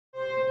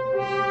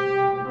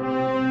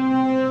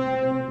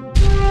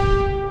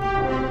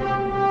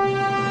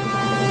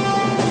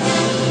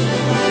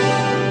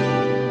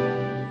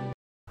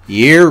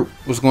Yeah,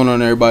 what's going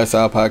on, everybody? It's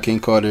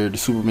IpodKingCarter, the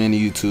Superman of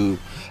YouTube.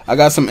 I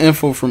got some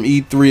info from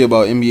E3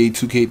 about NBA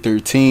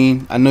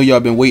 2K13. I know y'all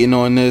been waiting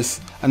on this.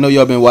 I know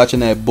y'all been watching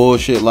that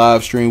bullshit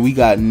live stream. We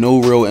got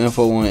no real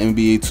info on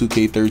NBA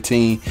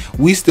 2K13.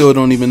 We still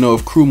don't even know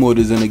if crew mode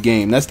is in the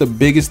game. That's the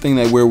biggest thing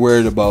that we're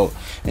worried about.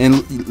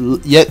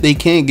 And yet they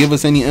can't give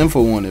us any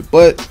info on it.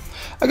 But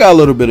I got a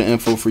little bit of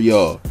info for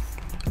y'all.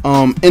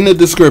 In the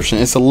description,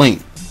 it's a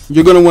link.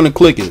 You're going to want to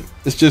click it.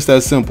 It's just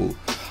that simple.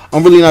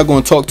 I'm really not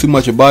going to talk too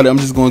much about it. I'm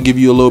just going to give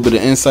you a little bit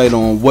of insight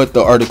on what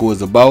the article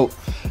is about.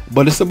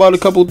 But it's about a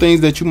couple things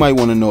that you might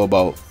want to know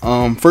about.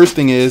 First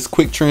thing is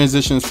quick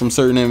transitions from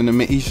certain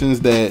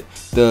animations that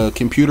the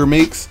computer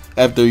makes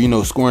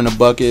after, scoring a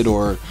bucket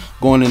or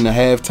going into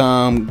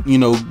halftime,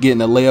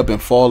 getting a layup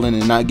and falling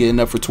and not getting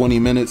up for 20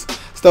 minutes.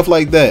 Stuff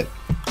like that.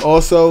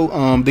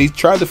 Also, they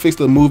tried to fix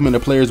the movement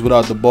of players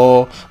without the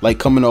ball, like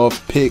coming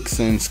off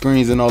picks and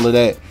screens and all of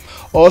that.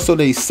 Also,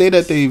 they say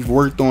that they've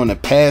worked on the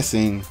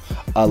passing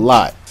a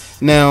lot.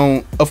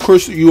 Now, of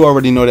course, you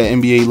already know that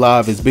NBA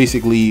Live is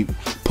basically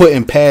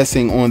putting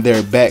passing on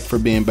their back for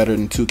being better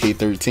than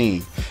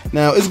 2K13.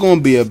 Now, it's going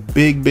to be a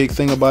big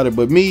thing about it,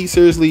 but me,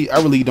 seriously, I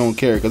really don't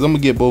care because I'm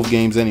going to get both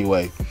games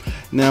anyway.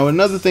 Now,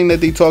 another thing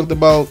that they talked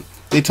about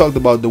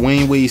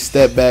Dwayne Wade's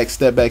step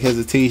back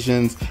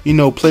hesitations,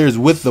 players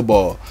with the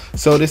ball.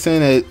 So they're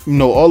saying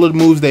that, all of the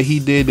moves that he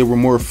did, they were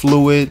more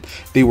fluid,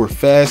 they were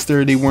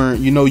faster, they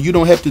weren't, you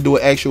don't have to do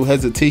an actual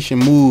hesitation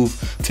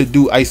move to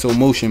do ISO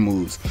motion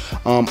moves.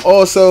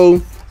 Also,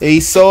 they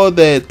saw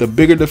that the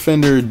bigger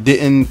defender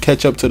didn't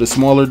catch up to the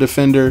smaller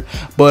defender,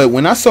 but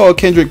when I saw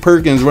Kendrick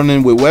Perkins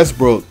running with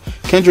Westbrook,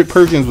 Kendrick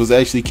Perkins was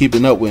actually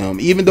keeping up with him.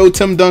 Even though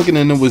Tim Duncan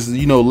and was,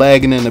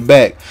 lagging in the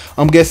back,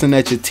 I'm guessing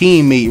that your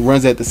teammate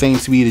runs at the same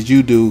speed as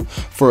you do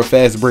for a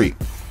fast break.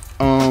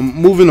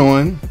 Moving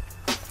on,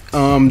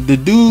 the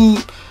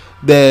dude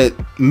that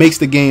makes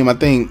the game, I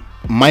think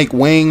Mike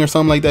Wang or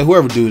something like that,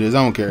 whoever dude is,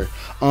 I don't care.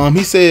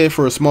 He said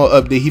for a small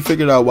update, he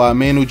figured out why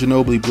Manu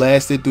Ginobili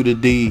blasted through the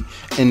D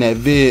in that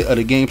vid of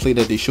the gameplay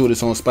that they showed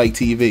us on Spike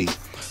TV.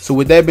 So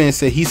with that being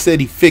said, he said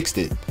he fixed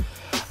it.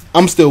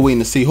 I'm still waiting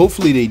to see.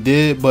 Hopefully they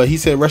did, but he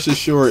said rest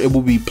assured it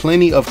will be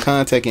plenty of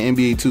contact in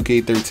NBA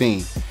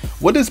 2K13.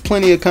 What does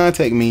plenty of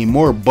contact mean?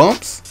 More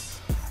bumps?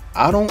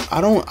 I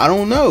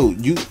don't know.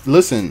 You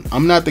listen,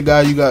 I'm not the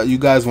guy you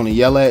guys want to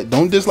yell at.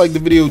 Don't dislike the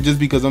video just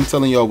because I'm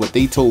telling y'all what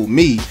they told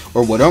me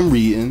or what I'm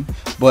reading,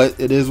 but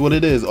it is what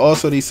it is.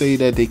 Also, they say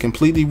that they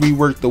completely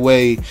reworked the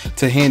way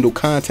to handle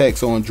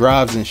contacts on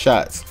drives and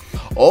shots.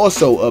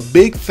 Also, a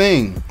big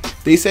thing,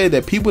 they said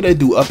that people that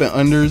do up and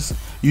unders,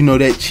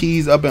 that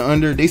cheese up and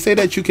under, they say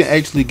that you can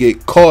actually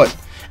get caught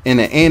in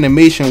an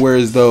animation,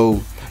 whereas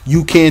though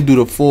you can't do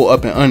the full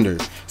up and under.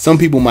 Some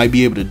people might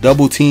be able to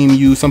double team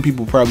you. Some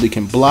people probably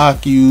can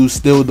block you,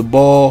 steal the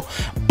ball,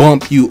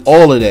 bump you,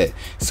 all of that.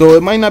 So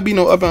it might not be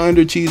no up and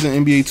under cheese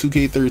in NBA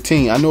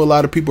 2K13. I know a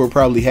lot of people are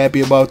probably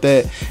happy about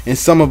that. And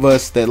some of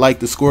us that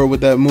like to score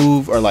with that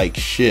move are like,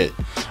 shit.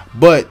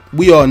 But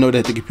we all know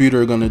that the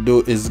computer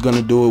is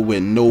gonna do it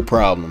with no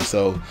problem.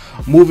 So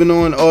moving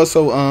on,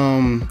 also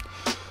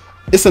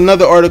it's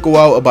another article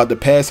out about the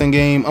passing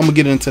game. I'm gonna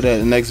get into that in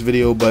the next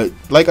video, but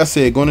like I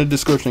said, go in the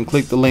description,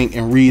 click the link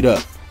and read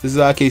up. This is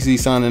IKC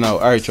signing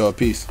out. Alright, y'all,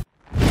 peace.